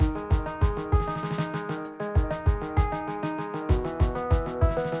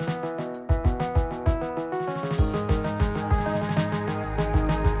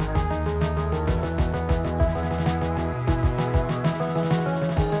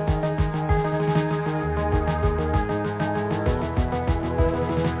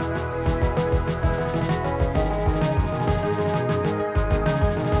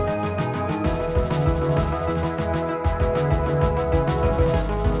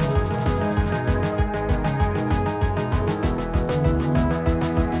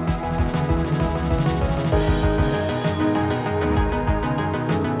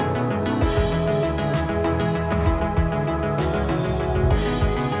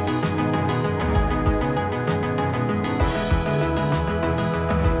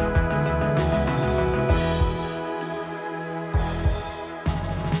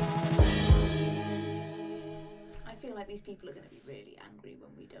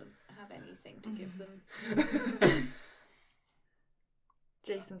don't have anything to give them.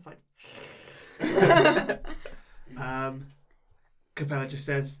 Jason's like... Capella just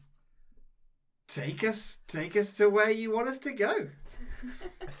says, take us to where you want us to go.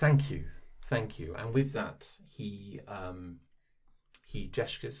 Thank you. And with that, he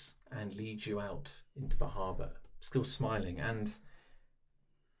gestures and leads you out into the harbour, still smiling. And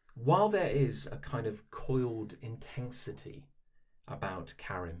while there is a kind of coiled intensity about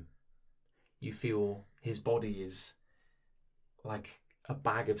Karim, you feel his body is like a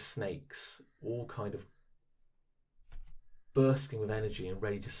bag of snakes, all kind of bursting with energy and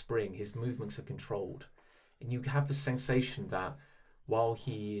ready to spring. His movements are controlled, and you have the sensation that while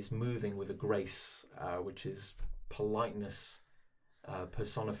he is moving with a grace, which is politeness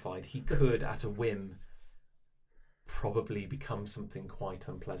personified, he could, at a whim, probably become something quite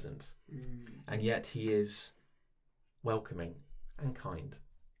unpleasant. And yet he is welcoming and kind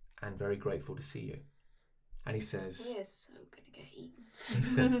and very grateful to see you. And he says, "We're so gonna get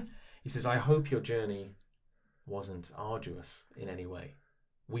eaten." he says, I hope your journey wasn't arduous in any way.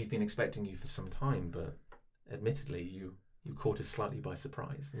 We've been expecting you for some time, but admittedly, you caught us slightly by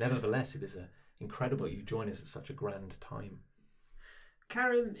surprise. Nevertheless, it is incredible you join us at such a grand time.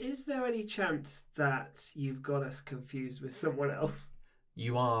 Karen, is there any chance that you've got us confused with someone else?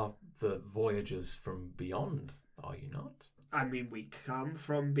 You are the voyagers from beyond, are you not? I mean, we come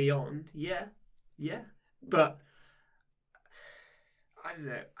from beyond, yeah. But I don't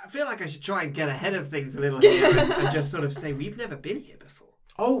know. I feel like I should try and get ahead of things a little here and just sort of say we've never been here before.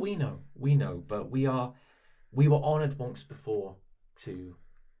 Oh, we know, but we were honoured once before to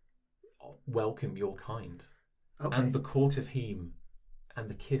welcome your kind. Okay. And the court of Heme and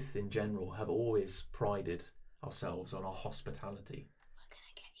the Kith in general have always prided ourselves on our hospitality. We're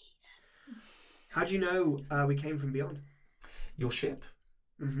gonna get eaten. How do you know we came from beyond? Your ship.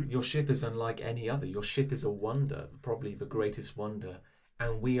 Mm-hmm. Your ship is unlike any other. Your ship is a wonder, probably the greatest wonder.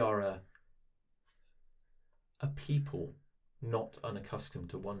 And we are a people not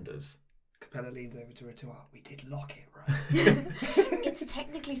unaccustomed to wonders. Capella leans over to Ritual. We did lock it, right? It's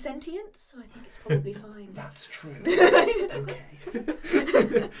technically sentient, so I think it's probably fine. That's true. Okay.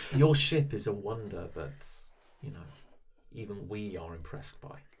 Your ship is a wonder that, even we are impressed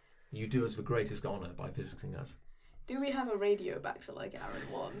by. You do us the greatest honour by visiting us. Do we have a radio back to like Aaron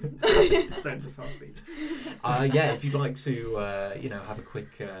 1? Stones of fast speech. Yeah, if you'd like to, have a quick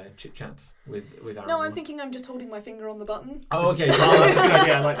chit chat with Aaron. No, I'm thinking I'm just holding my finger on the button. Oh, okay.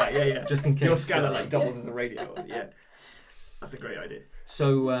 Yeah, I like that. Yeah. Just in case. Your scanner doubles as a radio. Yeah, that's a great idea.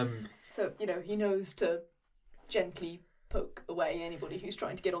 So, So he knows to gently poke away anybody who's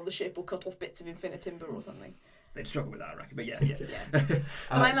trying to get on the ship or cut off bits of infinite timber or something. They'd struggle with that, I reckon. But yeah.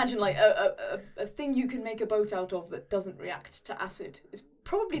 And I imagine like a thing you can make a boat out of that doesn't react to acid is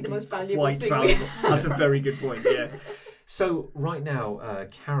probably the most valuable Quite thing. valuable. That's a very good point. Yeah. So right now,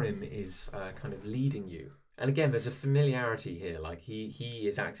 Karim is kind of leading you, and again, there's a familiarity here. Like he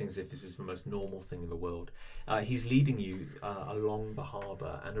is acting as if this is the most normal thing in the world. He's leading you along the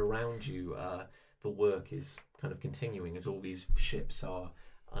harbour, and around you, the work is kind of continuing as all these ships are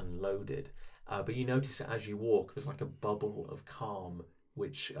unloaded. But you notice that as you walk, there's like a bubble of calm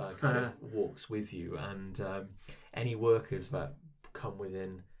which kind of walks with you, and any workers that come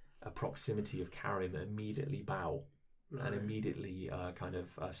within a proximity of Karim immediately bow and immediately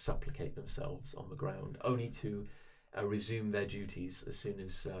supplicate themselves on the ground, only to resume their duties as soon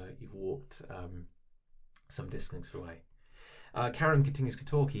as you've walked some distance away. Karim continues to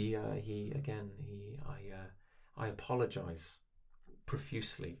talk. I apologise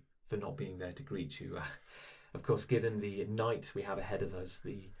profusely for not being there to greet you. Of course, given the night we have ahead of us,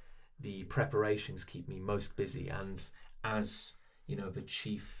 the preparations keep me most busy, and as the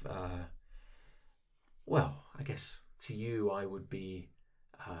chief, I guess to you I would be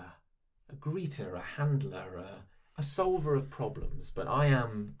a greeter, a handler, a solver of problems, but I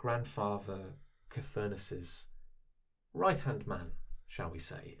am Grandfather Cothurnus's right-hand man, shall we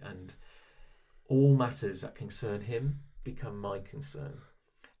say, and all matters that concern him become my concern.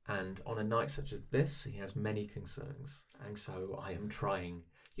 And on a night such as this, he has many concerns. And so I am trying,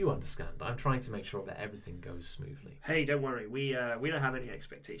 you understand, I'm trying to make sure that everything goes smoothly. Hey, don't worry. We don't have any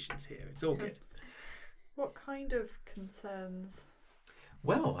expectations here. It's all good. What kind of concerns?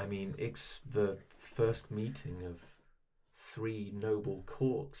 Well, I mean, it's the first meeting of 3 noble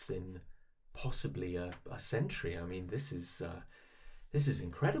courts in possibly a century. I mean, this is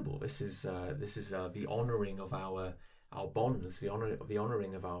incredible. This is the honouring of our bonds, the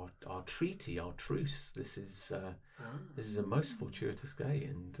honouring of our treaty, our truce. This is a most fortuitous day,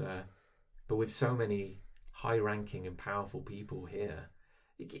 and but with so many high-ranking and powerful people here,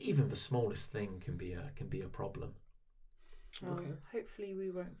 even the smallest thing can be a problem. Well, Okay. hopefully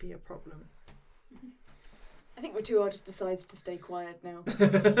we won't be a problem. I think Ratuar just decides to stay quiet now.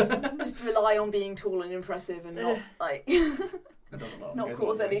 just rely on being tall and impressive and not like That does a lot. not Goes a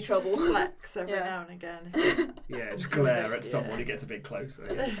cause long any way. trouble. Just flex every Yeah. now and again. Yeah, just Intimidate, glare at someone yeah. who gets a bit closer.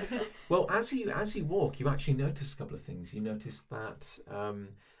 Yeah. Well, as you walk, you actually notice a couple of things. You notice that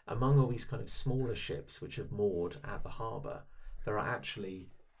among all these kind of smaller ships which have moored at the harbour, there are actually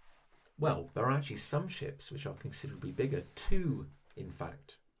some ships which are considerably bigger. 2, in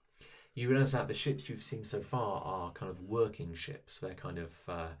fact. You realise that the ships you've seen so far are kind of working ships. They're kind of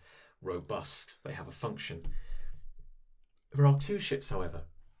robust. They have a function. There are 2 ships, however,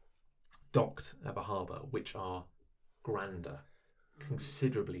 docked at the harbour, which are grander,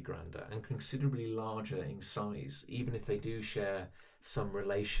 considerably grander, and considerably larger in size, even if they do share some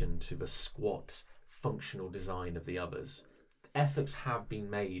relation to the squat, functional design of the others. Efforts have been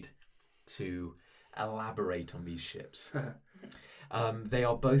made to elaborate on these ships. They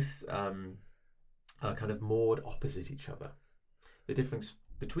are both kind of moored opposite each other. The difference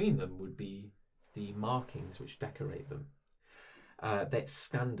between them would be the markings which decorate them. Their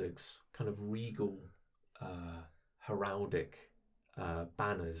standards, kind of regal, heraldic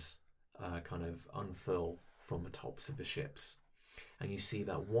banners kind of unfurl from the tops of the ships. And you see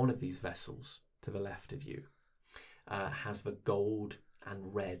that one of these vessels to the left of you has the gold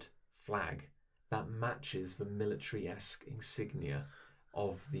and red flag that matches the military-esque insignia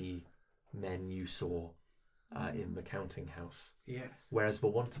of the men you saw in the counting house. Yes. Whereas the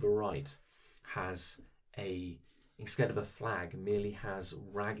one to the right has instead of a flag, merely has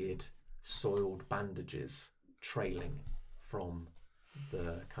ragged, soiled bandages trailing from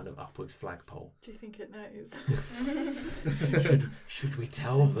the kind of upwards flagpole. Do you think it knows? Should we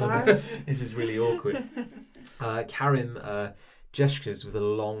tell them? This is really awkward. Karim gestures with a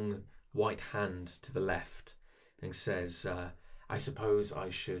long white hand to the left and says, I suppose I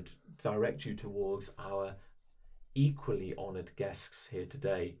should direct you towards our equally honoured guests here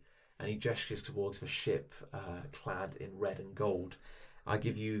today. And he gestures towards the ship clad in red and gold. I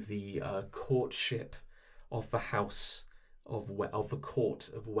give you the courtship of the house of the court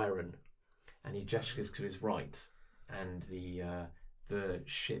of Weron. And he gestures to his right, and the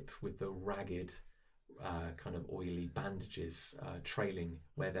ship with the ragged, kind of oily bandages trailing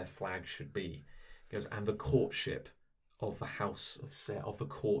where their flag should be. He goes, and the courtship of the house of the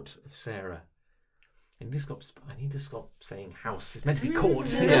court of Sarah. I need to stop saying house. It's meant to be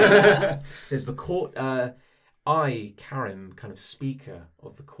court. Yeah. Says the court. I, Karim, kind of speaker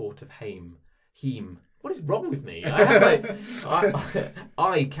of the court of Heim. What is wrong with me? I,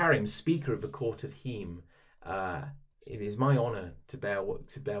 Karim, speaker of the court of Heim. It is my honour to bear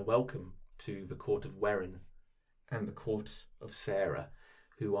welcome to the court of Weron and the court of Sarah,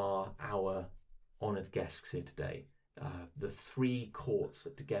 who are our honoured guests here today. The 3 courts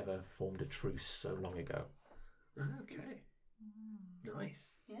that together formed a truce so long ago. Okay.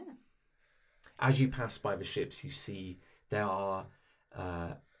 Nice. Yeah. As you pass by the ships, you see there are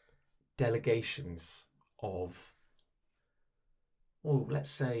delegations of,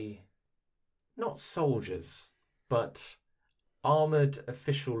 let's say, not soldiers, but armoured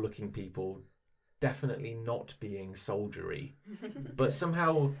official-looking people, definitely not being soldiery, but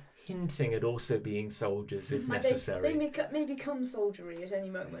somehow hinting at also being soldiers if necessary. They may become soldiery at any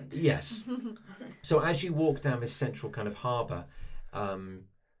moment. Yes. So as you walk down this central kind of harbour,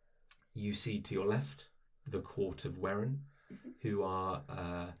 you see to your left the court of Weron, who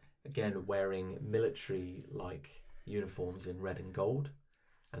are again wearing military-like uniforms in red and gold,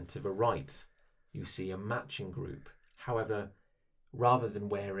 and to the right you see a matching group. However, rather than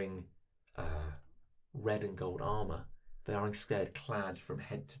wearing red and gold armour, they are instead clad from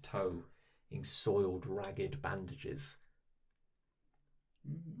head to toe in soiled, ragged bandages.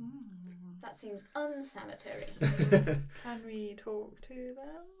 That seems unsanitary. Can we talk to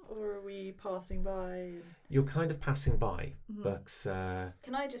them, or are we passing by? You're kind of passing by, Mhm. but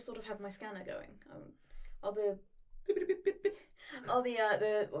Can I just sort of have my scanner going? Are the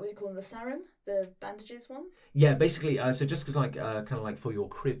what do you call them? The sarum, the bandages one? yeah, basically, so just as like kind of like for your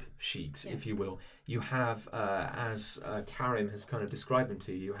crib sheet, Yeah. if you will, you have as Karim has kind of described them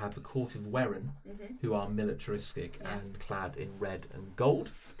to you. You have the court of Weron, Mm-hmm. who are militaristic Yeah. and clad in red and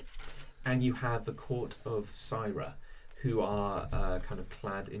gold, and you have the court of Syra, who are kind of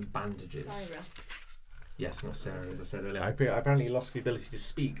clad in bandages. Syra. Yes, not Sarah, as I said earlier. I apparently lost the ability to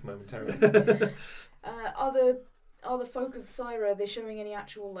speak momentarily. Are the folk of Syra, are they showing any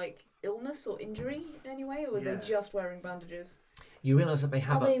actual like illness or injury in any way, or are Yeah. they just wearing bandages? You realise that they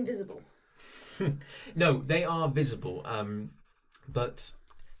have Are they invisible? No, they are visible, but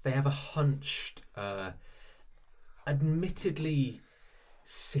They have a hunched, admittedly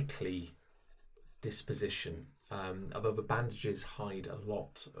sickly disposition. Although the bandages hide a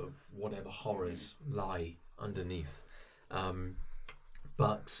lot of whatever horrors lie underneath.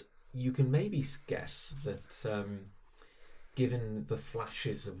 But you can maybe guess that given the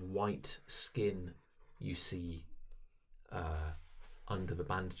flashes of white skin you see under the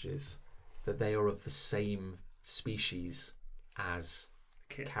bandages, that they are of the same species as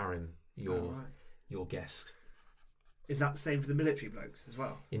Karim, your guest. Is that the same for the military blokes as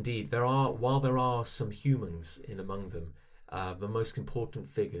well? Indeed, while there are some humans in among them, the most important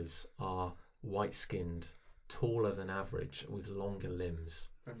figures are white-skinned, taller than average, with longer limbs,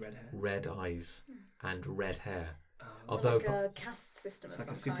 And red hair. red eyes, and red hair. Oh, So like a caste system it's of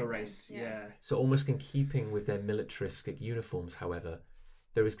like a some super kind, race. then. Yeah. So almost in keeping with their militaristic uniforms, however,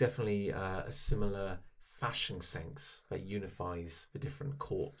 there is definitely a similar fashion sense that unifies the different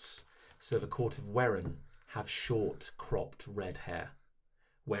courts. So the court of Werin have short, cropped red hair,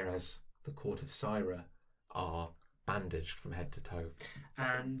 whereas the court of Syra are bandaged from head to toe.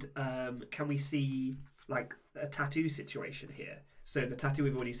 And can we see like a tattoo situation here? So the tattoo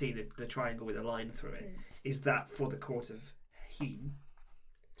we've already seen, the triangle with a line through it, is that for the court of Heme?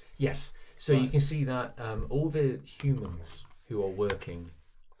 Yes, so you can see that all the humans who are working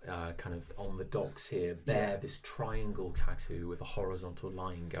kind of on the docks here bear this triangle tattoo with a horizontal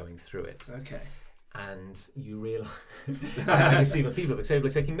line going through it. Okay. And you realise... I can see the people at the table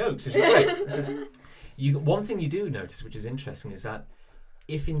are taking notes, which is great. One thing you do notice, which is interesting, is that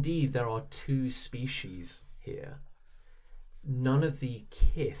if indeed there are two species here, none of the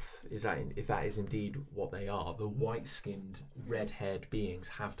kith, if that is indeed what they are, the white-skinned, red-haired beings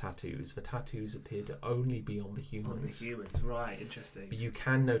have tattoos. The tattoos appear to only be on the humans. On the humans, right, interesting. But you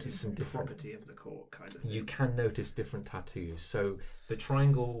can notice some different... Property of the court kind of thing. You can notice different tattoos. So the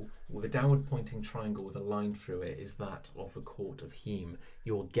triangle, with a downward pointing triangle with a line through it, is that of the court of Heme.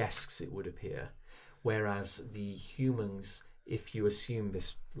 Your guests, it would appear. Whereas the humans, if you assume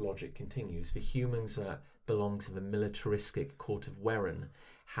this logic continues, the humans belong to the militaristic court of Werin,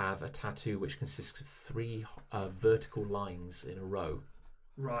 have a tattoo which consists of 3 vertical lines in a row.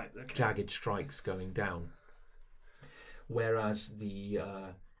 Right, okay. Jagged strikes going down. Whereas the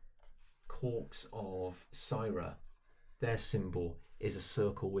corks of Syra, their symbol is a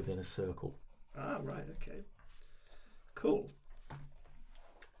circle within a circle. Ah, right, okay. Cool.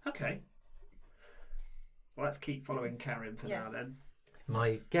 Okay. Well, let's keep following Karim for now then.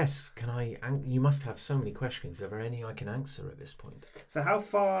 My guess, you must have so many questions. Are there any I can answer at this point? So how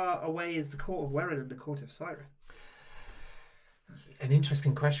far away is the court of Werin and the court of Syra? An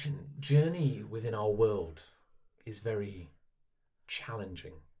interesting question. Journey within our world is very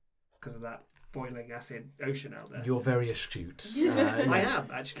challenging. Because of that boiling acid ocean out there. You're very astute. I am,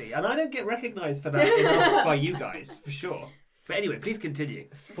 actually. And I don't get recognised for that enough by you guys, for sure. But anyway, please continue.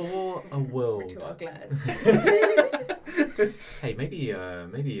 For a world... To our glares. Hey, maybe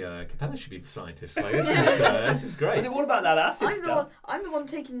Capella should be the scientist. Like, this is great. What about that acid stuff? I'm the one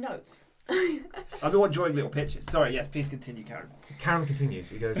taking notes. I'm the one drawing little pictures. Sorry, yes, please continue, Karen. Karen continues.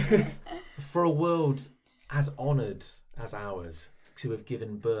 He goes, for a world as honoured as ours to have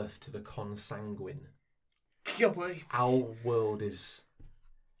given birth to the consanguine, our world is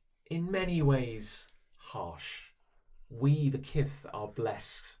in many ways harsh. We, the kith, are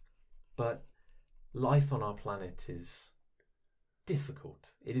blessed, but life on our planet is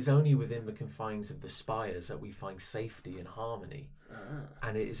difficult. It is only within the confines of the spires that we find safety and harmony.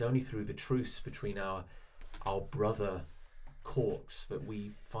 And it is only through the truce between our brother corks that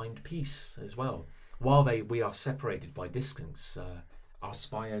we find peace as well. While we are separated by distance, our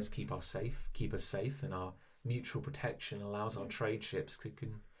spires keep us safe, and our mutual protection allows our trade ships to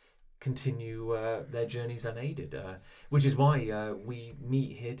continue their journeys unaided, which is why we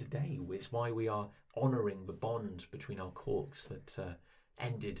meet here today. It's why we are honouring the bond between our corks that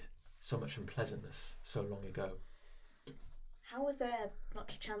ended so much unpleasantness so long ago. How is there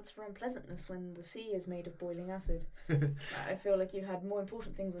much chance for unpleasantness when the sea is made of boiling acid? I feel like you had more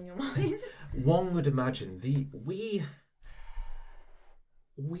important things on your mind. One would imagine we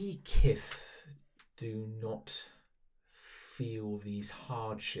kith do not feel these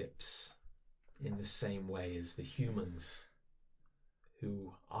hardships in the same way as the humans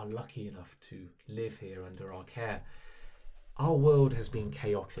who are lucky enough to live here under our care. Our world has been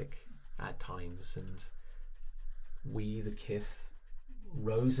chaotic at times, and we, the kith,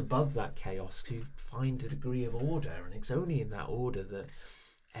 rose above that chaos to find a degree of order, and it's only in that order that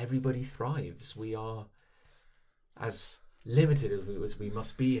everybody thrives. We are as limited as we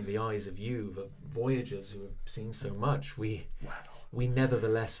must be in the eyes of you, the voyagers who have seen so much. We we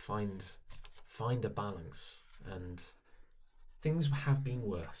nevertheless find a balance, and things have been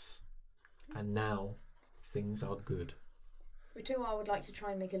worse, and now things are good. Ritu, I would like to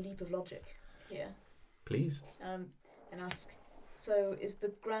try and make a leap of logic here, Please. and ask, so is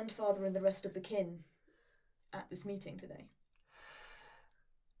the grandfather and the rest of the kin at this meeting today?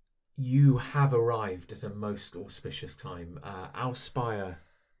 You have arrived at a most auspicious time. Our spire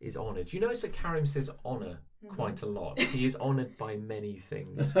is honoured. You notice that Karim says honour quite a lot. He is honoured by many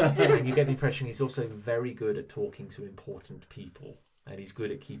things. And you get the impression he's also very good at talking to important people. And he's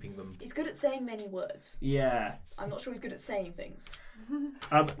good at keeping them... He's good at saying many words. Yeah. I'm not sure he's good at saying things.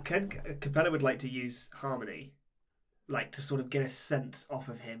 Capella would like to use harmony, like to sort of get a sense off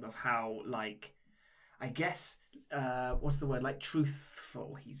of him of how, like, I guess, what's the word? Like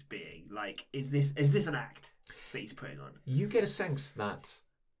truthful he's being. Like, is this an act that he's putting on? You get a sense that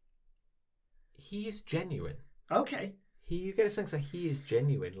he is genuine. Okay. You get a sense that he is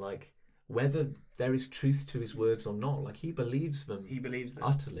genuine. Like, whether there is truth to his words or not, like, he believes them. He believes them.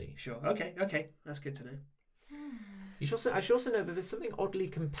 Utterly. Sure. Okay. That's good to know. I should also know that there's something oddly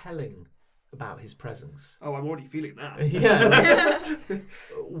compelling about his presence. Oh, I'm already feeling that. Yeah.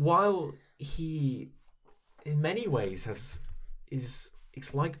 While he, in many ways,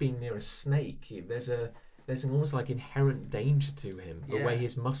 it's like being near a snake. There's an almost like inherent danger to him. The way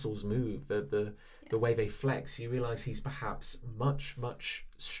his muscles move, the way they flex. You realise he's perhaps much, much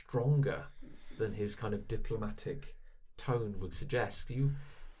stronger than his kind of diplomatic tone would suggest. You,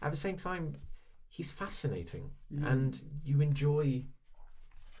 at the same time, he's fascinating, and you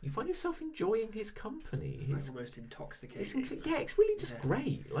find yourself enjoying his company. It's like almost intoxicating. It's really just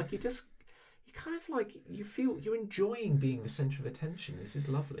great. Like, you kind of like, you feel you're enjoying being the centre of attention. This is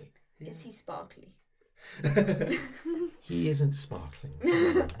lovely. Is he sparkly? He isn't sparkling.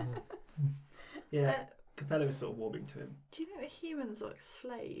 Yeah. Capella was sort of warming to him. Do you think that humans are like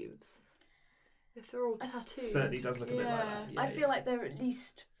slaves? If they're all tattooed? Certainly does look a bit like that. Yeah, I feel like they're at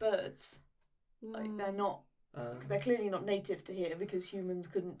least birds. Like, they're not. They're clearly not native to here because humans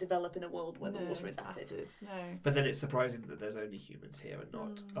couldn't develop in a world where the water is acid. No. But then it's surprising that there's only humans here and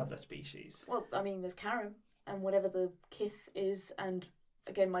not other species. Well, I mean, there's Karim and whatever the kith is, and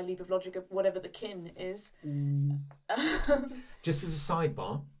again, my leap of logic of whatever the kin is. Just as a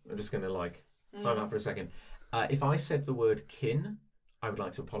sidebar, I'm just going to time out for a second. If I said the word kin, I would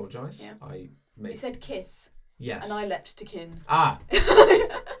like to apologise. Yeah. You said kith. Yes. And I leapt to kin. I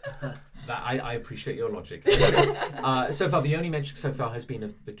appreciate your logic. So far, the only mention so far has been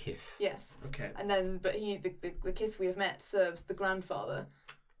of the kith. Yes. Okay. And then, but the kith we have met serves the grandfather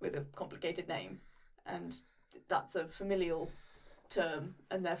with a complicated name, and that's a familial term,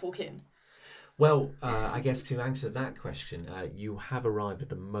 and therefore kin. Well, I guess to answer that question, you have arrived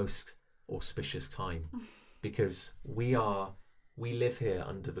at a most auspicious time, because we live here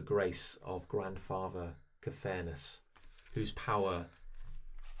under the grace of Grandfather Cafairnus, whose power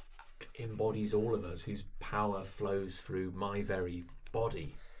embodies all of us, whose power flows through my very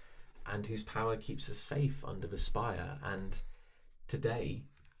body, and whose power keeps us safe under the spire. And today,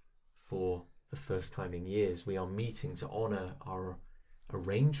 for the first time in years, we are meeting to honour our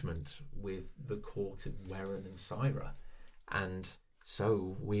arrangement with the court of Weren and Syra. And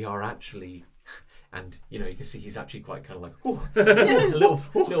so we are actually, and you can see he's actually quite kind of like, a little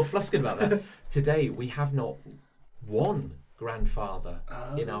flustered about that. Today we have not one grandfather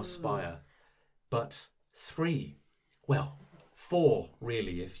in our spire, but 3. Well, 4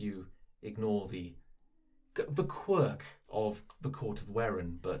 really, if you ignore the quirk of the court of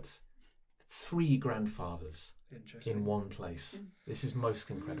Weren, but 3 grandfathers in one place. This is most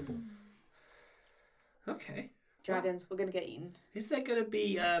incredible. Okay. Dragons, we're gonna get eaten. Is there gonna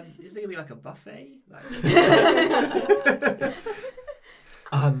be like a buffet?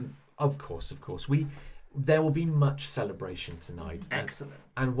 Of course. There will be much celebration tonight. Excellent.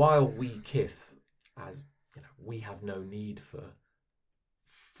 And while we kith, as we have no need for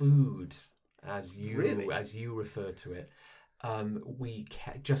food, as you refer to it. We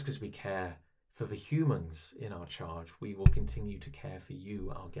just as we care for the humans in our charge, we will continue to care for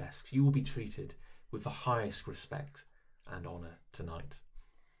you, our guests. You will be treated with the highest respect and honour tonight.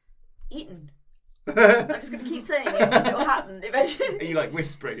 Eaten. I'm just going to keep saying it because it will happen eventually. Are you like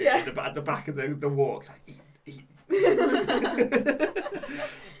whispering it at the back of the walk? Like, eat.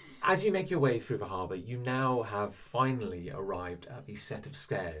 As you make your way through the harbour, you now have finally arrived at the set of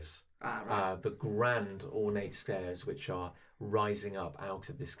stairs. Right. The grand ornate stairs which are rising up out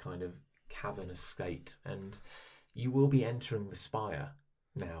of this kind of cavernous state. And you will be entering the spire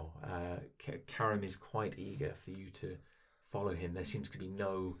now. Karim is quite eager for you to follow him. There seems to be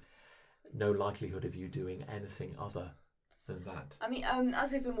no likelihood of you doing anything other than that. I mean,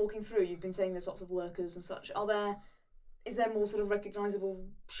 as we've been walking through, you've been saying there's lots of workers and such. Is there more sort of recognisable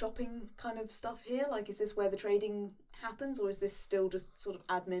shopping kind of stuff here? Like, is this where the trading happens, or is this still just sort of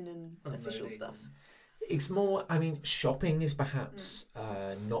admin and official Unloading. stuff? It's more, I mean, shopping is perhaps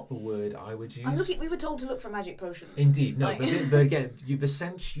not the word I would use. I'm looking. We were told to look for magic potions. Indeed, no, Like- but again, the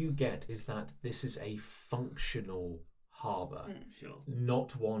sense you get is that this is a functional harbour, Sure.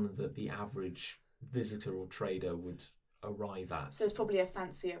 not one that the average visitor or trader would arrive at. So it's probably a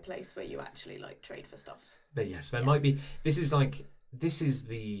fancier place where you actually like trade for stuff. But yes, there Yeah. might be. This is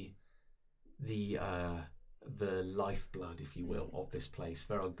the lifeblood, if you will, of this place.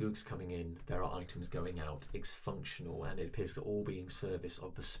 There are goods coming in, there are items going out. It's functional, and it appears to all be in service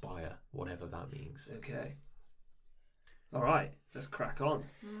of the spire, whatever that means. Okay. All right. Let's crack on.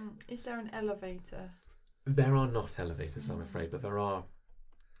 Is there an elevator? There are not elevators, I'm afraid, but there are.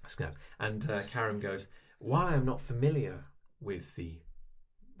 Snap. And Karim goes, while I am not familiar with the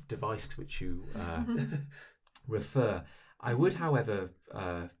device to which you refer, I would, however,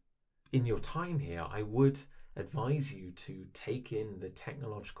 in your time here, I would advise you to take in the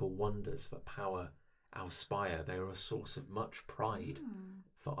technological wonders that power our spire. They are a source of much pride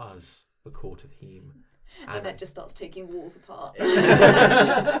for us, the court of Heme. And it just starts taking walls apart.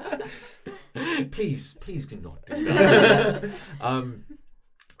 Please do not do that.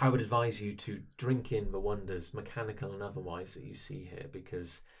 I would advise you to drink in the wonders, mechanical and otherwise, that you see here,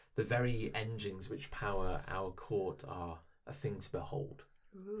 because the very engines which power our court are a thing to behold.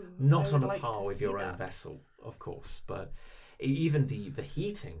 Ooh, Not I on would a like par to with see your own that. vessel, of course, but even the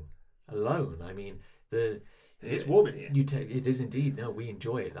heating alone, I mean, It's warm in here. it is indeed. No, we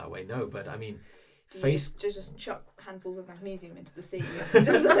enjoy it that way. No, but I mean, Do you face. just chuck handfuls of magnesium into the sea.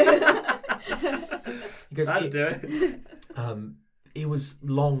 Because That'd do it. it was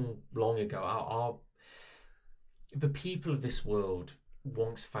long ago. The people of this world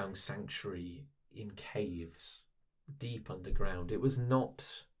once found sanctuary in caves deep underground. It was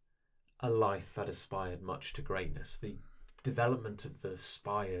not a life that aspired much to greatness. The development of the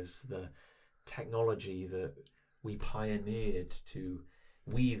spires, the technology that we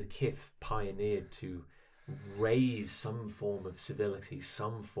the Kith pioneered to raise some form of civility,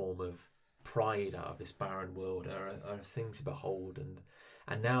 some form of pride out of this barren world are a thing to behold.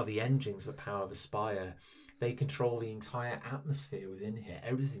 And now the engines that power the spire, they control the entire atmosphere within here.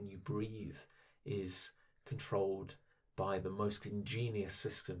 Everything you breathe is controlled by the most ingenious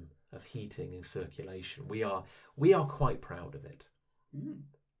system of heating and circulation. We are quite proud of it.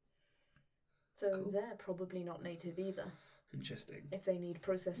 So Cool. they're probably not native either, Interesting. if they need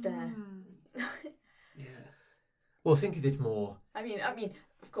processed air. Yeah. Well, think of it more. I mean,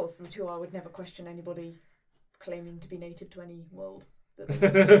 of course, Matua would never question anybody claiming to be native to any world that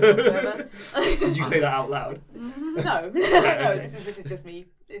they whatsoever. Did you say that out loud? No, okay. This is just me.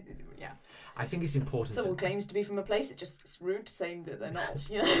 Yeah, I think it's important. someone claims to be from a place. It's rude to saying that they're not.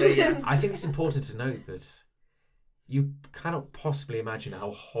 You know? Yeah. I think it's important to note that you cannot possibly imagine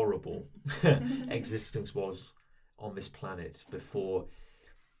how horrible existence was on this planet before.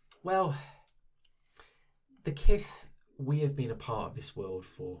 Well, the Kith, we have been a part of this world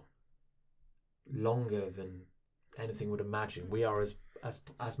for longer than anything would imagine. We are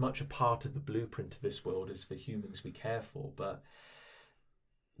as much a part of the blueprint of this world as the humans we care for, but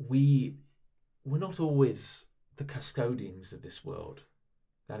we're not always the custodians of this world.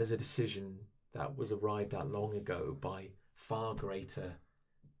 That is a decision that was arrived at long ago by far greater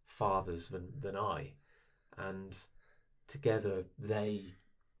fathers than I. And together they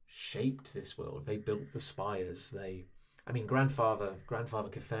shaped this world. They built the spires. Grandfather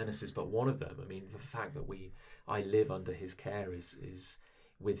Cathernus is but one of them. I mean, the fact that I live under his care is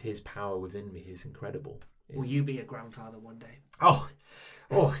with his power within me is incredible. Will you be a grandfather one day? Oh,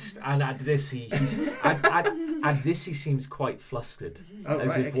 and at this he seems quite flustered, Oh,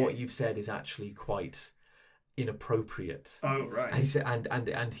 as right, if okay. what you've said is actually quite inappropriate. Oh, right. And he said,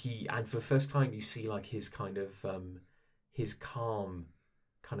 and for the first time you see like his kind of his calm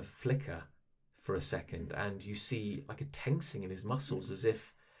kind of flicker for a second, and you see like a tensing in his muscles, as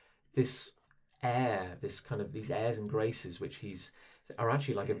if this air, these airs and graces which are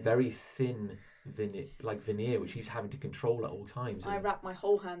actually like a very thin veneer which he's having to control at all times. I wrap my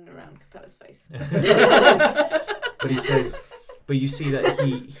whole hand around Capella's face. But he said, but you see that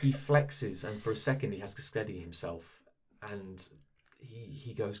he flexes, and for a second he has to steady himself, and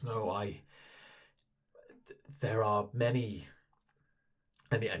he goes, "No, there are many,"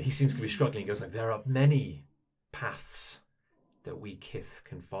 and he seems to be struggling. He goes like, "There are many paths that we Kith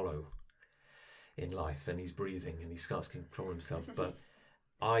can follow in life," and he's breathing and he starts to control himself. But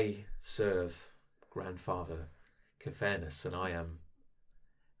I serve Grandfather Cafairnus, and I am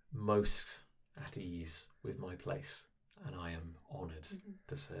most at ease with my place, and I am honoured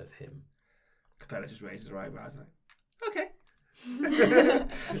to serve him. Capella just raises her eyebrows like, okay.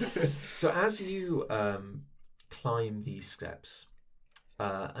 So as you climb these steps,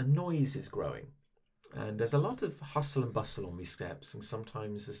 a noise is growing, and there's a lot of hustle and bustle on these steps, and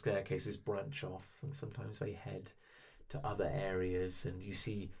sometimes the staircases branch off, and sometimes they head to other areas, and you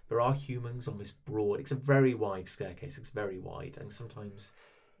see there are humans on this broad, it's a very wide staircase, it's very wide, and sometimes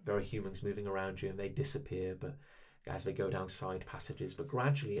there are humans moving around you and they disappear but as they go down side passages. But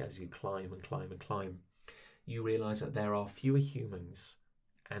gradually, as you climb and climb and climb, you realise that there are fewer humans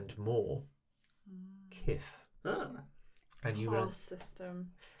and more kith. Ah. And you Class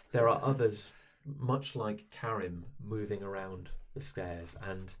system. there are others, much like Karim, moving around the stairs,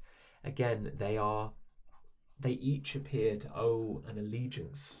 and again they each appear to owe an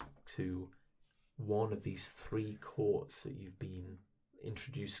allegiance to one of these three courts that you've been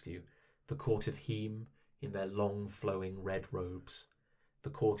introduced to. The court of Heme in their long flowing red robes, the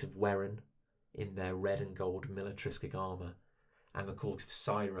court of Werin in their red and gold militaristic armour, and the court of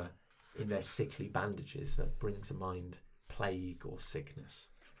Syra in their sickly bandages that bring to mind plague or sickness.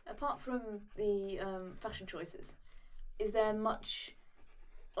 Apart from the fashion choices, is there much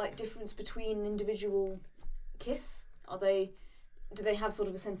difference between individual kith? Do they have sort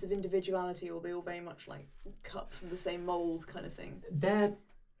of a sense of individuality, or are they all very much cut from the same mould kind of thing?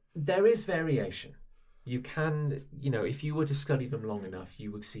 There is variation. You can, if you were to study them long enough,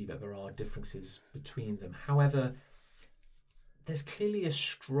 you would see that there are differences between them. However, there's clearly a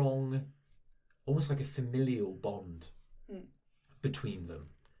strong, almost like a familial bond between them.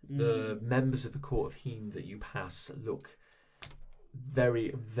 The members of the court of Heme that you pass look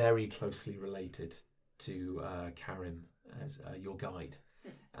very, very closely related to Karim as your guide.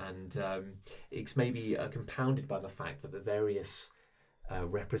 And it's maybe compounded by the fact that the various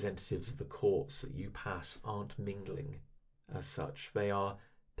representatives of the courts that you pass aren't mingling as such. They are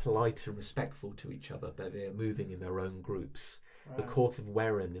polite and respectful to each other, but they are moving in their own groups. Right. The court of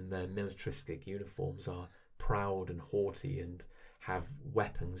Werin in their militaristic uniforms are proud and haughty and have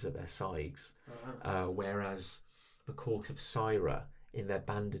weapons at their sides, whereas the court of Syra in their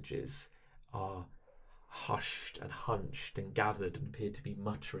bandages are hushed and hunched and gathered and appear to be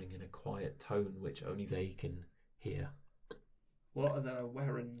muttering in a quiet tone which only they can hear. What are the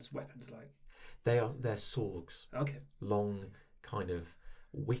Werin's weapons like? They're swords. Okay. Long, kind of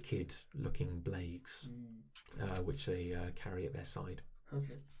wicked-looking blades, which they carry at their side.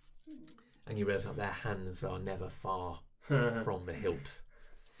 Okay. And you realise that their hands are never far from the hilt.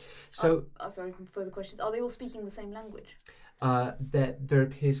 So, sorry, further questions. Are they all speaking the same language? There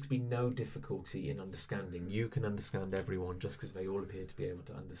appears to be no difficulty in understanding. You can understand everyone just because they all appear to be able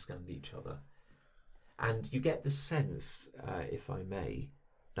to understand each other. And you get the sense, if I may,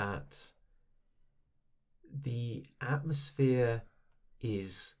 that the atmosphere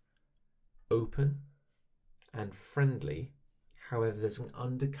is open and friendly. However, there's an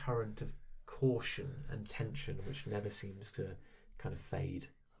undercurrent of caution and tension which never seems to kind of fade.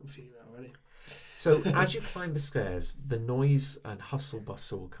 I'm feeling that already. So as you climb the stairs, the noise and hustle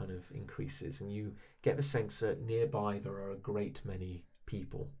bustle kind of increases, and you get the sense that nearby there are a great many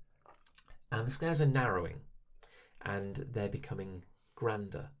people. And the stairs are narrowing, and they're becoming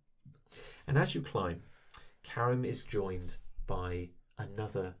grander. And as you climb, Karim is joined by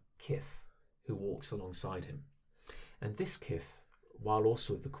another kith who walks alongside him. And this kith, while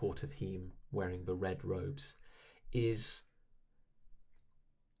also of the court of Heme wearing the red robes, it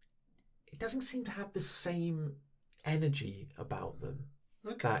doesn't seem to have the same energy about them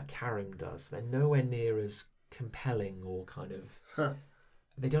that Karim does. They're nowhere near as compelling or kind of...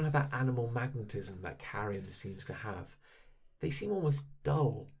 They don't have that animal magnetism that Karim seems to have. They seem almost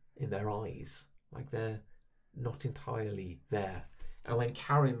dull in their eyes, like they're not entirely there. And when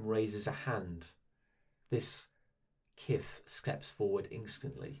Karim raises a hand, this kith steps forward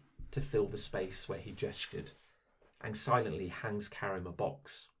instantly to fill the space where he gestured, and silently hands Karim a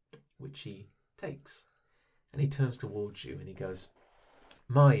box, which he takes. And he turns towards you and he goes,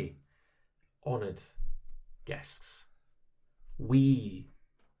 "My honoured guests, we,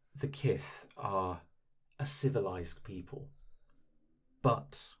 the kith, are a civilised people,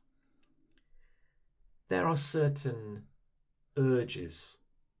 but there are certain urges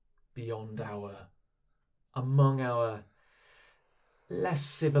among our less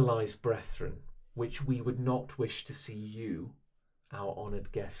civilised brethren, which we would not wish to see you, our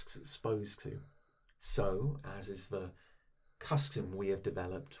honoured guests, exposed to. So, as is the custom we have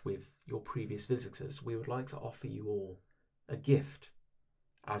developed with your previous visitors, we would like to offer you all a gift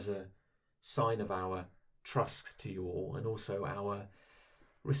as a sign of our trust to you all, and also our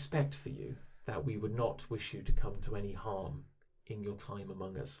respect for you, that we would not wish you to come to any harm in your time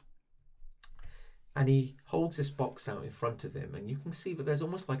among us. And he holds this box out in front of him, and you can see that there's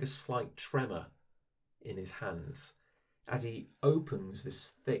almost like a slight tremor in his hands as he opens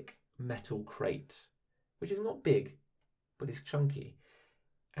this thick metal crate, which is not big, but is chunky,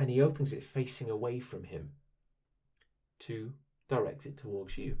 and he opens it facing away from him to direct it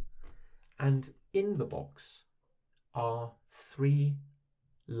towards you. And in the box are 3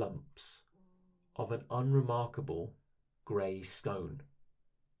 lumps of an unremarkable grey stone,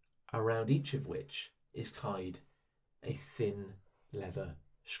 around each of which is tied a thin leather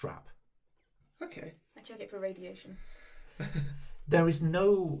strap. Okay. I check it for radiation. There is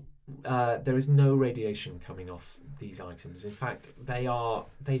no radiation coming off these items. In fact, they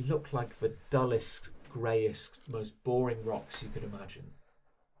look like the dullest, greyest, most boring rocks you could imagine.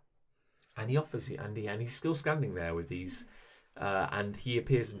 And he offers you, and he's still standing there with these, and he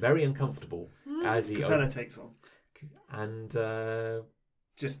appears very uncomfortable as he Capella takes one. and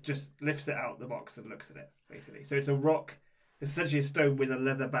Just lifts it out the box and looks at it, basically. So it's a rock. It's essentially a stone with a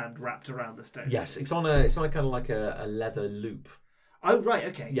leather band wrapped around the stone. yes, it's on a kind of like a leather loop, Oh, right,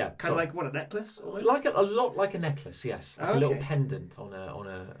 okay. Yeah, Kind so- of like, what, a necklace? Almost? like a lot like a necklace. Yes, like a little Okay. pendant on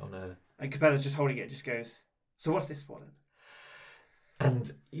a. And Capella's just holding it, just goes, so what's this for then?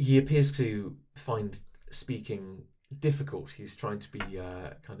 And he appears to find speaking difficult. He's trying to be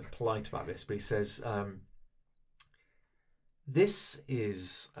kind of polite about this, but he says, "This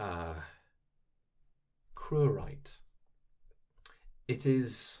is cruorite. It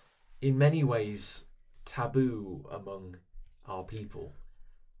is in many ways taboo among our people.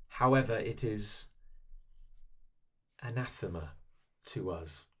 However, it is anathema to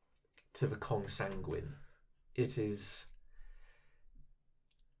us, to the consanguine. It is,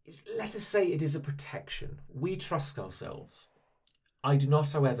 let us say, it is a protection. We trust ourselves. I do not,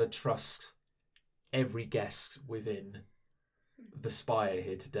 however, trust every guest within the spire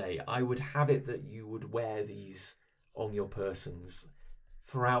here today. I would have it that you would wear these on your persons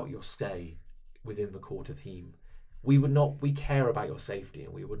throughout your stay within the court of Heme. We care about your safety,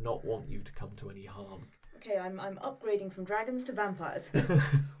 and we would not want you to come to any harm." Okay, I'm upgrading from dragons to vampires.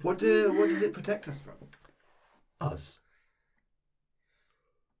 What does it protect us from? Us.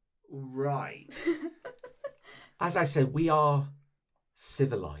 Right. As I said, we are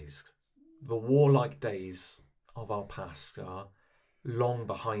civilized. The warlike days of our past are long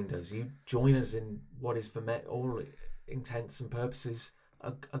behind us. You join us in what is, for all intents and purposes,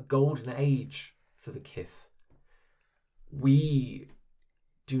 a golden age for the Kith. We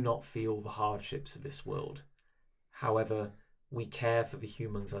do not feel the hardships of this world. However, we care for the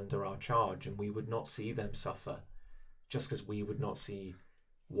humans under our charge, and we would not see them suffer, just as we would not see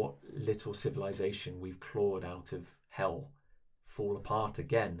what little civilization we've clawed out of hell fall apart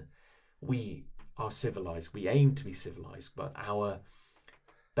again. We are civilized. We aim to be civilized, but our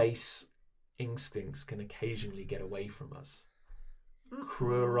base instincts can occasionally get away from us.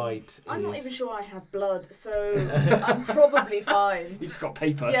 Cruorite I'm not is... even sure I have blood, so I'm probably fine. You just got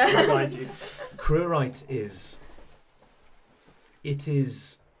paper Yeah. beside you. Cruorite is... It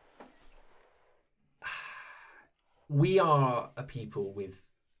is... We are a people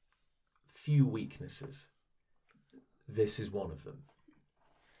with few weaknesses. This is one of them.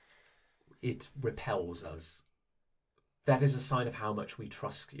 It repels us. That is a sign of how much we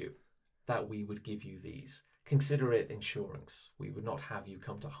trust you, that we would give you these. Consider it insurance. We would not have you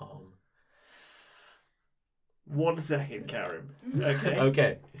come to harm. 1 second, Karen. Okay.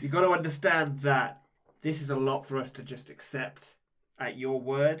 Okay. You've got to understand that this is a lot for us to just accept at your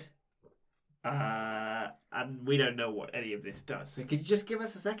word. And we don't know what any of this does. So could you just give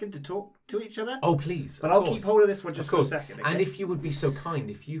us a second to talk to each other? Oh, please. But of I'll course. keep hold of this one just Of for a course. second. Okay? And if you would be so kind,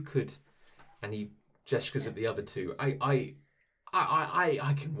 if you could, and he gestures at the other two. I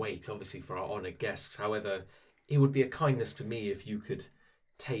can wait, obviously, for our honoured guests. However, it would be a kindness to me if you could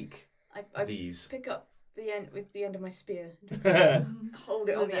take I these. pick up the end with the end of my spear. Hold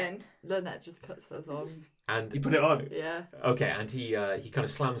it on the end. Lynette just puts hers on. And you put it on. Yeah. okay, and he kind of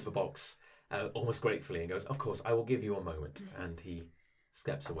slams the box almost gratefully and goes, "Of course, I will give you a moment." And he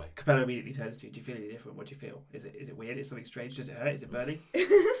steps away. Capella immediately turns to you. Do you feel any different? What do you feel? Is it weird? Is something strange? Does it hurt? Is it burning?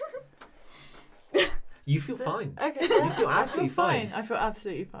 You feel fine. Okay. You feel absolutely fine. I feel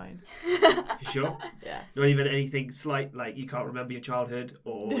absolutely fine. You sure? Yeah. Not even anything slight, like you can't remember your childhood,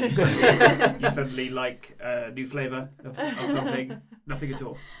 or you suddenly like a new flavour of something? Nothing at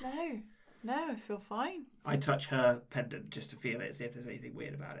all. No, I feel fine. I touch her pendant just to feel it, see if there's anything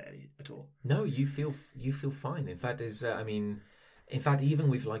weird about it at all. No, you feel fine. In fact, even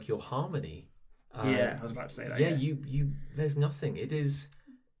with like your harmony, Yeah, I was about to say that. Yeah, you. There's nothing. It is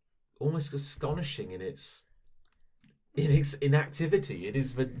almost astonishing in its inactivity. It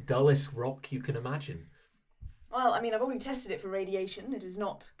is the dullest rock you can imagine. Well, I mean, I've already tested it for radiation. It is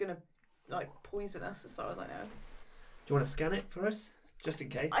not going to poison us, as far as I know. Do you want to scan it for us, just in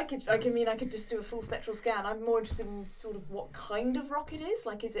case? I could just do a full spectral scan. I'm more interested in sort of what kind of rock it is.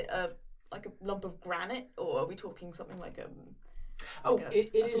 Like, is it a lump of granite, or are we talking something like a sort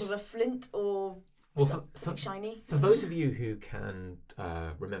of a flint, or something shiny? For those of you who can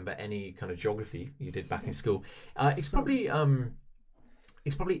remember any kind of geography you did back in school, it's probably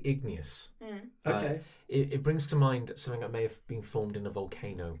igneous. Okay. It brings to mind something that may have been formed in a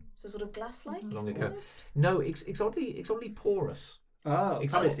volcano. So sort of glass-like? Long ago. Almost? No, it's oddly porous. Oh,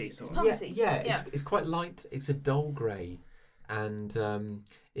 It's pumicy it's sort of. pumicy. Yeah. It's quite light. It's a dull grey, and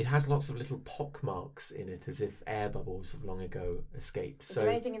it has lots of little pock marks in it, as if air bubbles have long ago escaped. Is there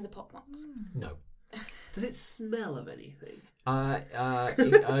anything in the pock marks? No. Does it smell of anything?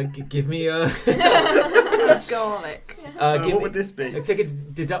 Give me a Garlic. What would this be? take a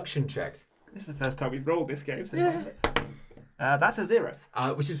deduction check, This is the first time we've rolled this game. So that's a 0.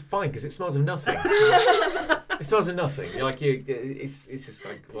 which is fine because it smells of nothing. It smells of nothing. You're like it's just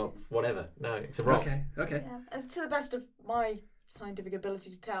like, well, whatever. No, it's a rock. Okay. Yeah. As to the best of my scientific ability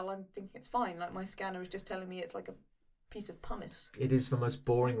to tell, I'm thinking it's fine. Like, my scanner is just telling me it's like a piece of pumice. It is the most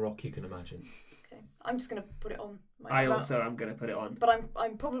boring rock you can imagine. Okay. I'm just going to put it on. I also am going to put it on. But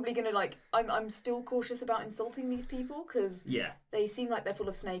I'm probably going to, I'm still cautious about insulting these people, because Yeah. they seem like they're full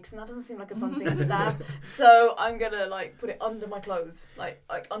of snakes, and that doesn't seem like a fun thing to stab. So I'm going to, put it under my clothes, like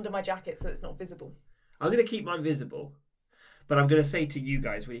under my jacket, so it's not visible. I'm going to keep mine visible, but I'm going to say to you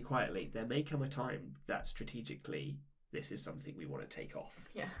guys really quietly, there may come a time that strategically this is something we want to take off.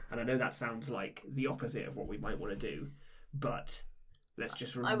 Yeah. And I know that sounds like the opposite of what we might want to do, but let's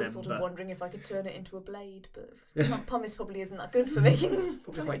just remember. I was sort of wondering if I could turn it into a blade, but pumice probably isn't that good for making.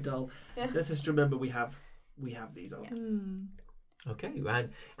 Probably quite dull. Yeah. Let's just remember we have these on. Yeah. Okay,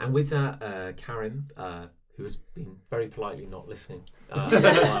 and with that, Karen, who has been very politely not listening,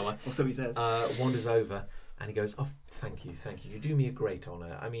 Or so he says. wanders over and he goes, "Oh, thank you. You do me a great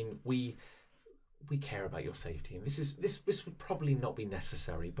honour. I mean, we care about your safety, and this would probably not be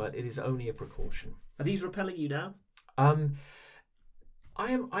necessary, but it is only a precaution." Are these repelling you now?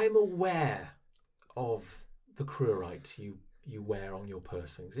 I am aware of the cruorite you wear on your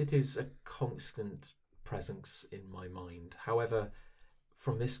piercings. It is a constant presence in my mind. However,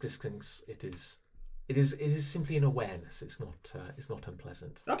 from this distance, it is simply an awareness. It's not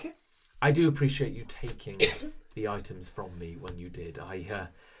unpleasant. Okay. I do appreciate you taking the items from me when you did.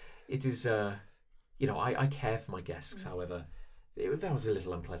 It is I care for my guests. However, that was a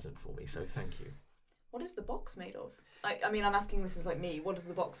little unpleasant for me. So thank you. What is the box made of? I mean, I'm asking this as me. What does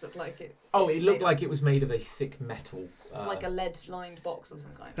the box look like? It looked like it was made of a thick metal. It's like a lead-lined box of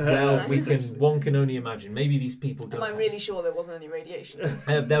some kind. Well, one can only imagine. Maybe these people don't. Am I really sure there wasn't any radiation?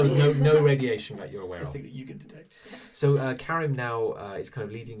 There was no radiation that you're aware of. Nothing that you can detect. So Karim now is kind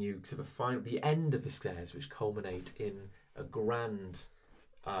of leading you to the end of the stairs, which culminate in a grand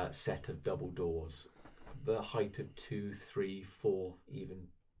set of double doors, the height of 2, 3, 4 even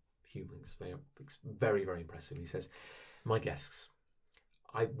humans. It's very, very impressive. He says, "My guests,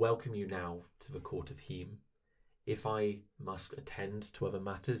 I welcome you now to the court of Heme. If I must attend to other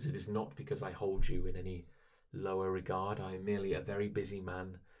matters, it is not because I hold you in any lower regard. I am merely a very busy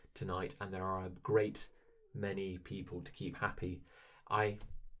man tonight, and there are a great many people to keep happy. I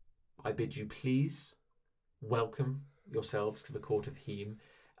bid you please welcome yourselves to the court of Heme.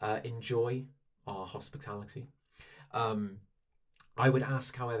 Enjoy our hospitality. I would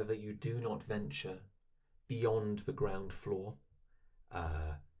ask, however, that you do not venture beyond the ground floor.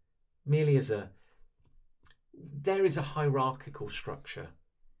 Merely there is a hierarchical structure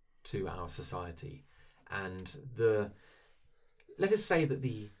to our society, and let us say that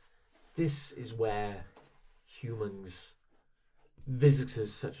this is where humans,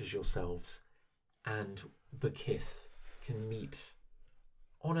 visitors such as yourselves, and the kith can meet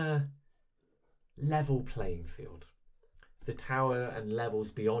on a level playing field. The tower and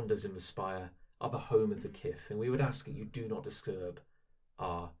levels beyond us in the spire are the home of the kith, and we would ask that you do not disturb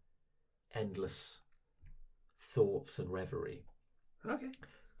our endless thoughts and reverie. Okay.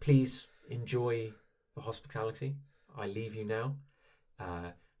 Please enjoy the hospitality. I leave you now.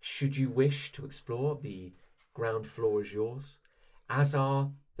 Should you wish to explore, the ground floor is yours, as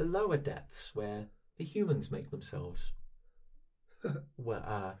are the lower depths where the humans make themselves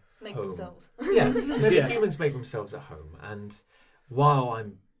Make home. themselves. Yeah, the humans make themselves at home. And while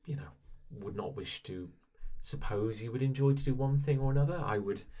I'm, would not wish to suppose you would enjoy to do one thing or another, I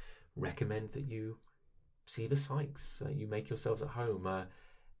would recommend that you see the sights. You make yourselves at home.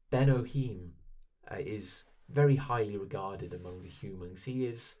 Ben Ohim is very highly regarded among the humans. He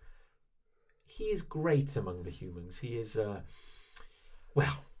is great among the humans. He is,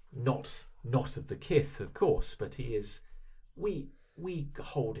 not of the kith, of course, but he is. We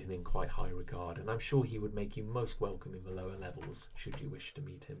hold him in quite high regard, and I'm sure he would make you most welcome in the lower levels should you wish to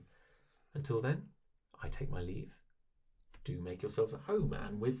meet him. Until then, I take my leave. Do make yourselves at home,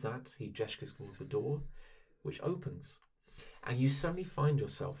 and with that, he gestures towards the door, which opens, and you suddenly find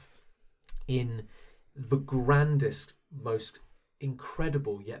yourself in the grandest, most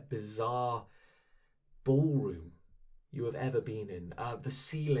incredible yet bizarre ballroom you have ever been in. The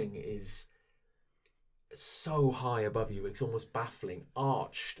ceiling is so high above you, it's almost baffling,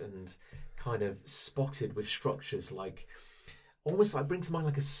 arched and kind of spotted with structures like, almost like brings to mind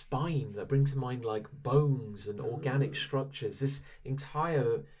like a spine, that brings to mind like bones and organic structures. This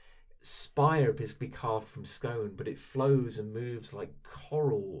entire spire appears to be carved from stone, but it flows and moves like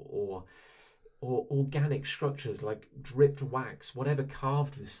coral or organic structures like dripped wax. Whatever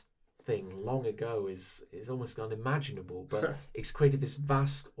carved this thing long ago is almost unimaginable, but it's created this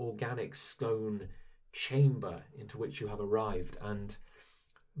vast organic stone chamber into which you have arrived, and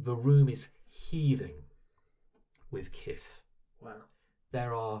the room is heaving with kith. Wow.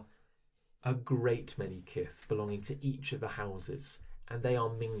 There are a great many kith belonging to each of the houses, and they are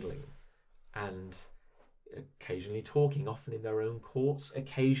mingling and occasionally talking, often in their own courts,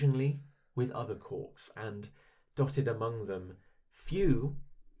 occasionally with other courts, and dotted among them, few,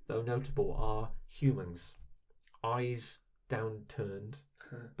 though notable, are humans, eyes downturned,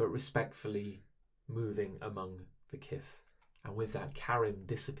 but respectfully moving among the kith. And with that, Karim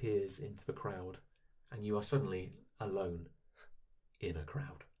disappears into the crowd, and you are suddenly alone in a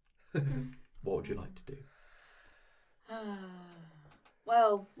crowd. What would you like to do?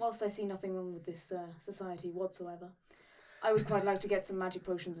 Well, whilst I see nothing wrong with this society whatsoever, I would quite like to get some magic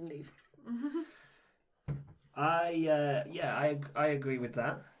potions and leave. I agree with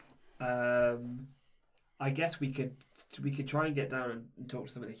that. I guess we could try and get down and talk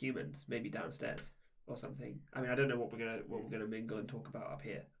to some of the humans, maybe downstairs or something. I mean, I don't know what we're gonna mingle and talk about up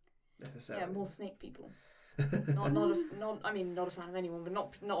here necessarily. Yeah, more snake people. not a fan of anyone, but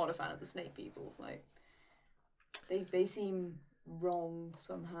not a fan of the snake people. Like they seem wrong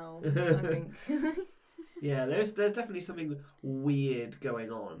somehow. I think. Yeah, there's definitely something weird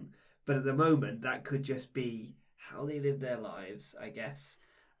going on, but at the moment that could just be how they live their lives, I guess.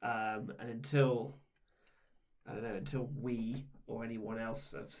 And until we or anyone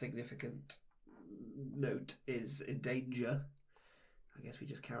else of significant note is in danger, I guess we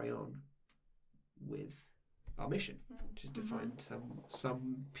just carry on with our mission, which is to find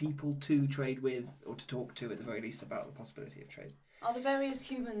some people to trade with or to talk to, at the very least, about the possibility of trade. Are the various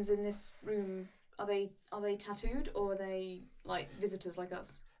humans in this room, are they tattooed, or are they like visitors like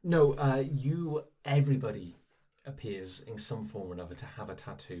us? No, everybody appears in some form or another to have a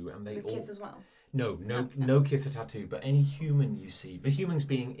tattoo, and they The all kith as well. No kith a tattoo, but any human you see, the humans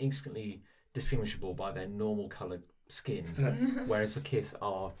being instantly distinguishable by their normal coloured skin, whereas the kith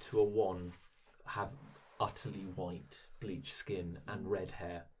are to a one have utterly white bleached skin and red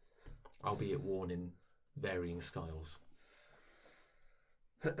hair, albeit worn in varying styles.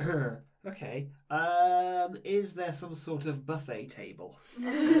 Okay. Is there some sort of buffet table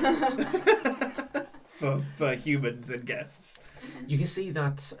for humans and guests? You can see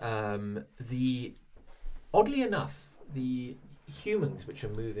that oddly enough, the humans which are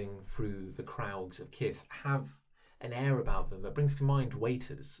moving through the crowds of kith have an air about them that brings to mind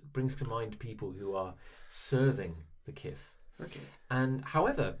waiters, brings to mind people who are serving the kith. Okay. And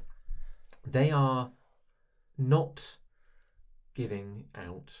however, they are not giving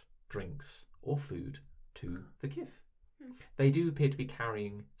out drinks or food to the kith. They do appear to be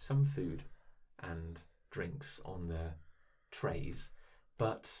carrying some food and drinks on their trays,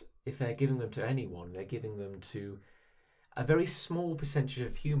 but if they're giving them to anyone, they're giving them to a very small percentage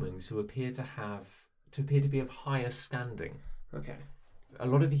of humans who appear to be of higher standing. Okay. A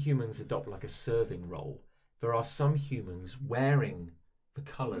lot of the humans adopt like a serving role. There are some humans wearing the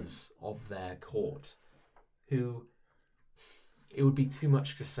colours of their court who it would be too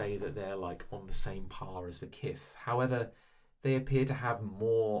much to say that they're like on the same par as the kith. However, they appear to have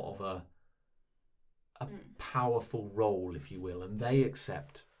more of a powerful role, if you will, and they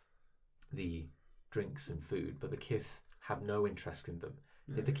accept the drinks and food, but the kith have no interest in them.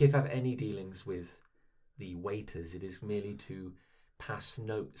 If the kith have any dealings with the waiters, it is merely to pass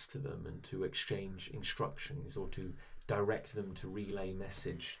notes to them and to exchange instructions or to direct them to relay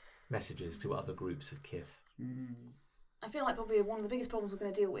messages to other groups of kith. I feel like probably one of the biggest problems we're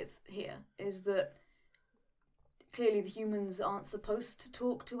going to deal with here is that clearly the humans aren't supposed to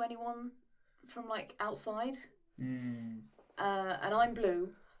talk to anyone from like outside. And I'm blue,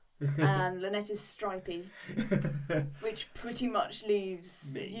 and Lynette is stripy, which pretty much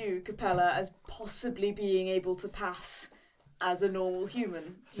leaves Me. you, Capella, as possibly being able to pass as a normal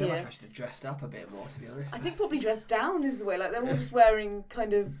human I feel here. like I should have dressed up a bit more, to be honest. I think probably dressed down is the way. Like they're all just wearing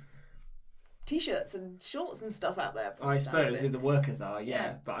kind of t-shirts and shorts and stuff out there. I sounds of suppose it. if the workers are,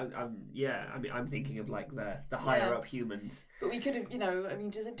 Yeah. but I'm thinking of like the higher up humans. But we could have,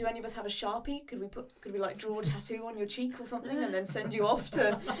 do any of us have a Sharpie? Could we like draw a tattoo on your cheek or something and then send you off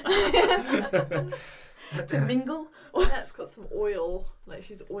to mingle? Lynette's got some oil, like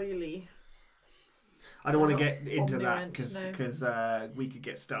she's oily. I don't want to Not get into that omnivorous, because we could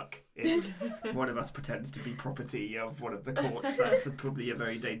get stuck if one of us pretends to be property of one of the courts. That's probably a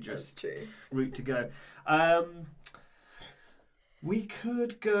very dangerous That's true. route to go. We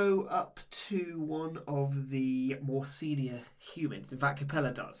could go up to one of the more senior humans. In fact,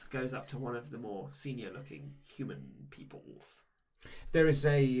 Capella goes up to one of the more senior-looking human peoples. There is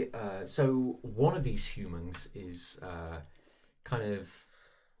a so one of these humans is kind of,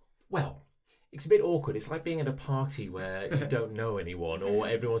 well, it's a bit awkward. It's like being at a party where you don't know anyone or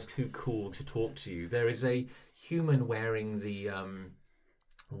everyone's too cool to talk to you. There is a human wearing the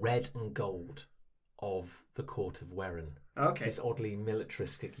red and gold of the court of Werin. Okay. This oddly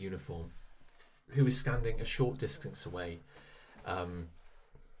militaristic uniform, who is standing a short distance away,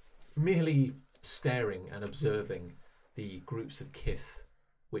 merely staring and observing the groups of kith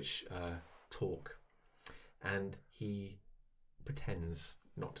which talk, and he pretends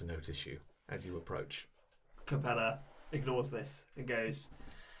not to notice you as you approach. Capella ignores this and goes,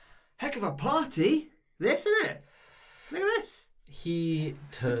 "Heck of a party, this, isn't it? Look at this." He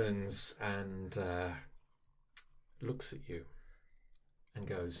turns and looks at you and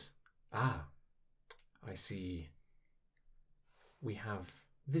goes, "Ah, I see we have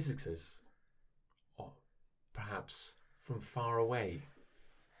visitors, or perhaps from far away."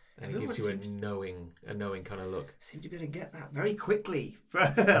 And he Everyone gives you a seems- knowing kind of look. Seem to be able to get that very quickly.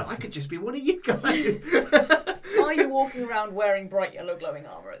 I could just be one of you guys. Are you walking around wearing bright yellow glowing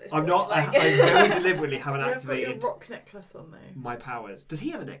armour at this I'm point? not. Like- I very deliberately haven't You have got your activated rock necklace on though, my powers. Does he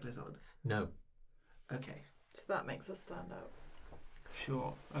have a necklace on? No. Okay. so that makes us stand out.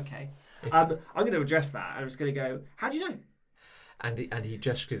 Sure. Okay. If- I'm going to address that. I'm just going to go, how do you know? And he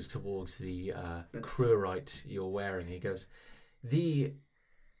gestures towards the cruerite you're wearing. He goes, "The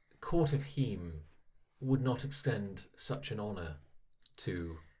court of Heme would not extend such an honour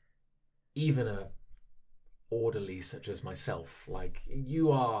to even a orderly such as myself. Like,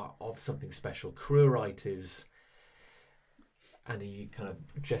 you are of something special. Cruerite is..." And he kind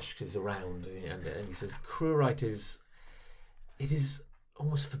of gestures around and he says, "Cruerite is... It is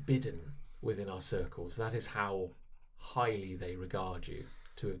almost forbidden within our circles. That is how highly they regard you,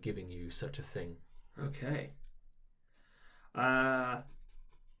 to have given you such a thing." Okay.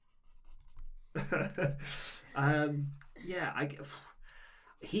 Yeah,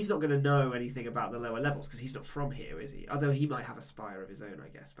 he's not going to know anything about the lower levels because he's not from here, is he? Although he might have a spire of his own, I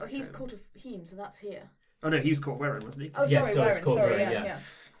guess. Oh, back he's home. Court of Heme, so that's here. Oh no, he was called Werin, wasn't he? Oh, Yes, sorry, so it's Werin. called Sorry, Werin,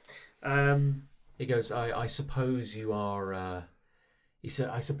 yeah. He goes, I suppose you are... he said,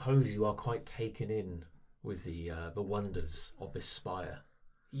 "I suppose you are quite taken in with the wonders of this spire."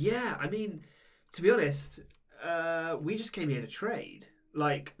 Yeah, I mean, to be honest, we just came here to trade.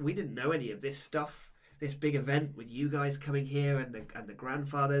 Like, we didn't know any of this stuff. This big event with you guys coming here and the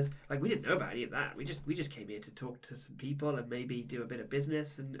grandfathers. Like, we didn't know about any of that. We just came here to talk to some people and maybe do a bit of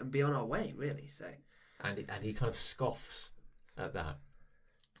business and be on our way, really. So. And he kind of scoffs at that,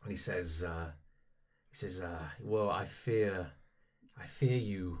 and he says, "Well, I fear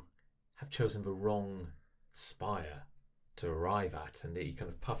you have chosen the wrong spire to arrive at." And he kind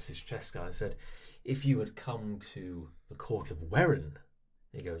of puffs his chest out and said, "If you had come to the court of Werin,"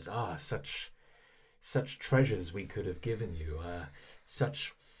 he goes, such treasures we could have given you,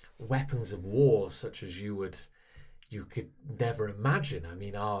 such weapons of war, such as you could never imagine. I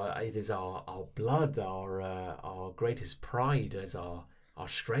mean, it is our blood, our greatest pride as our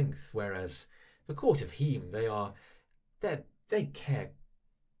strength. Whereas the court of Heme, they care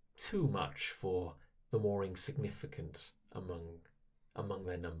too much for the more insignificant among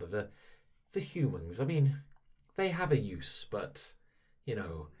their number. The humans, I mean, they have a use, but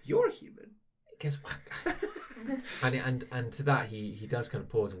You're a human. guess what? and to that he does kind of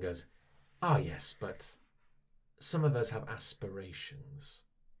pause and goes, "Ah, yes, but some of us have aspirations."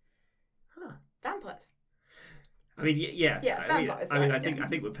 Huh. Vampires. I mean, yeah. Yeah, vampires, I mean, right, I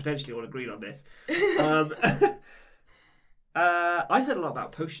think we're potentially all agreed on this. I heard a lot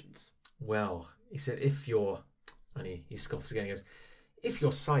about potions. Well, he said, if your... And he scoffs again and goes, if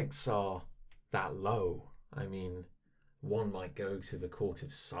your sights are that low, I mean, one might go to the court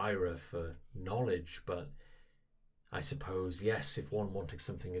of Syra for knowledge, but I suppose, yes, if one wanted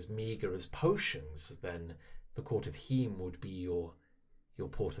something as meagre as potions, then the court of Heme would be your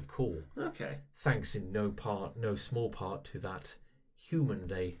port of call. Okay. Thanks in no small part to that human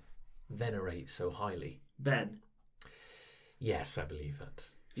they venerate so highly. Ben, Yes, I believe that.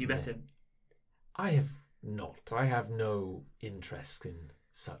 have you met him? I have not. I have no interest in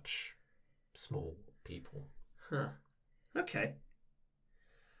such small people. Huh. Okay.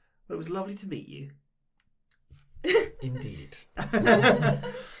 Well, it was lovely to meet you. Indeed.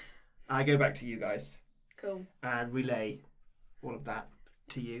 I go back to you guys Cool. and relay all of that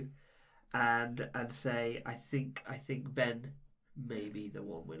to you, and say I think Ben may be the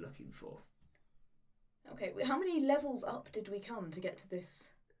one we're looking for. Okay, how many levels up did we come to get to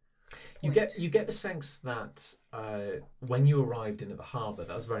this You point? get the sense that when you arrived in at the harbour,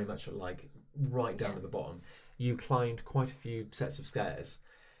 that was very much like right down Yeah. at the bottom. You climbed quite a few sets of stairs,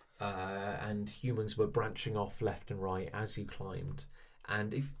 and humans were branching off left and right as you climbed.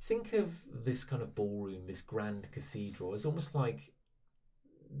 And if you think of this kind of ballroom, this grand cathedral, it's almost like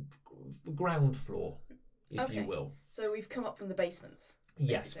ground floor, if you Okay. will. So we've come up from the basements.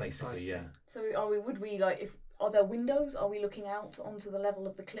 Yes, Basically. basically, yeah. So would we are there windows? Are we looking out onto the level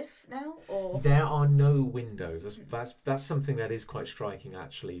of the cliff now, or There are no windows. That's something that is quite striking,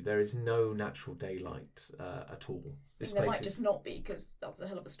 actually. There is no natural daylight at all. This there place might is just not be because that was a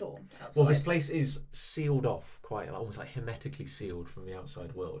hell of a storm outside. well. This place is sealed off, quite almost like hermetically sealed from the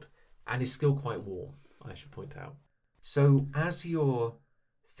outside world, and is still quite warm, I should point out. So as you're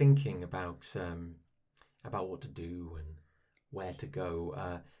thinking about what to do and where to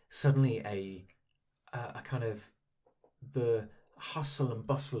go, suddenly a kind of the hustle and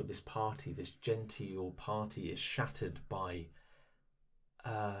bustle of this party, this genteel party, is shattered by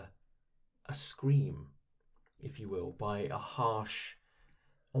a scream, if you will, by a harsh,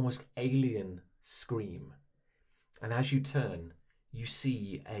 almost alien scream. And as you turn, you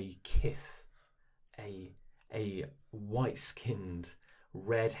see a kith, a white-skinned,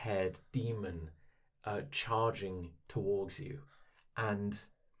 red-haired demon charging towards you. And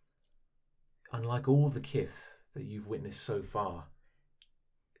unlike all the kith that you've witnessed so far,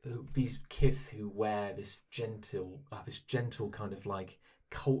 these kith who wear this gentle kind of like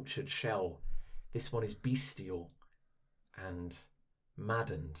cultured shell, this one is bestial and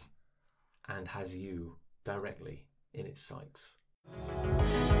maddened and has you directly in its sights.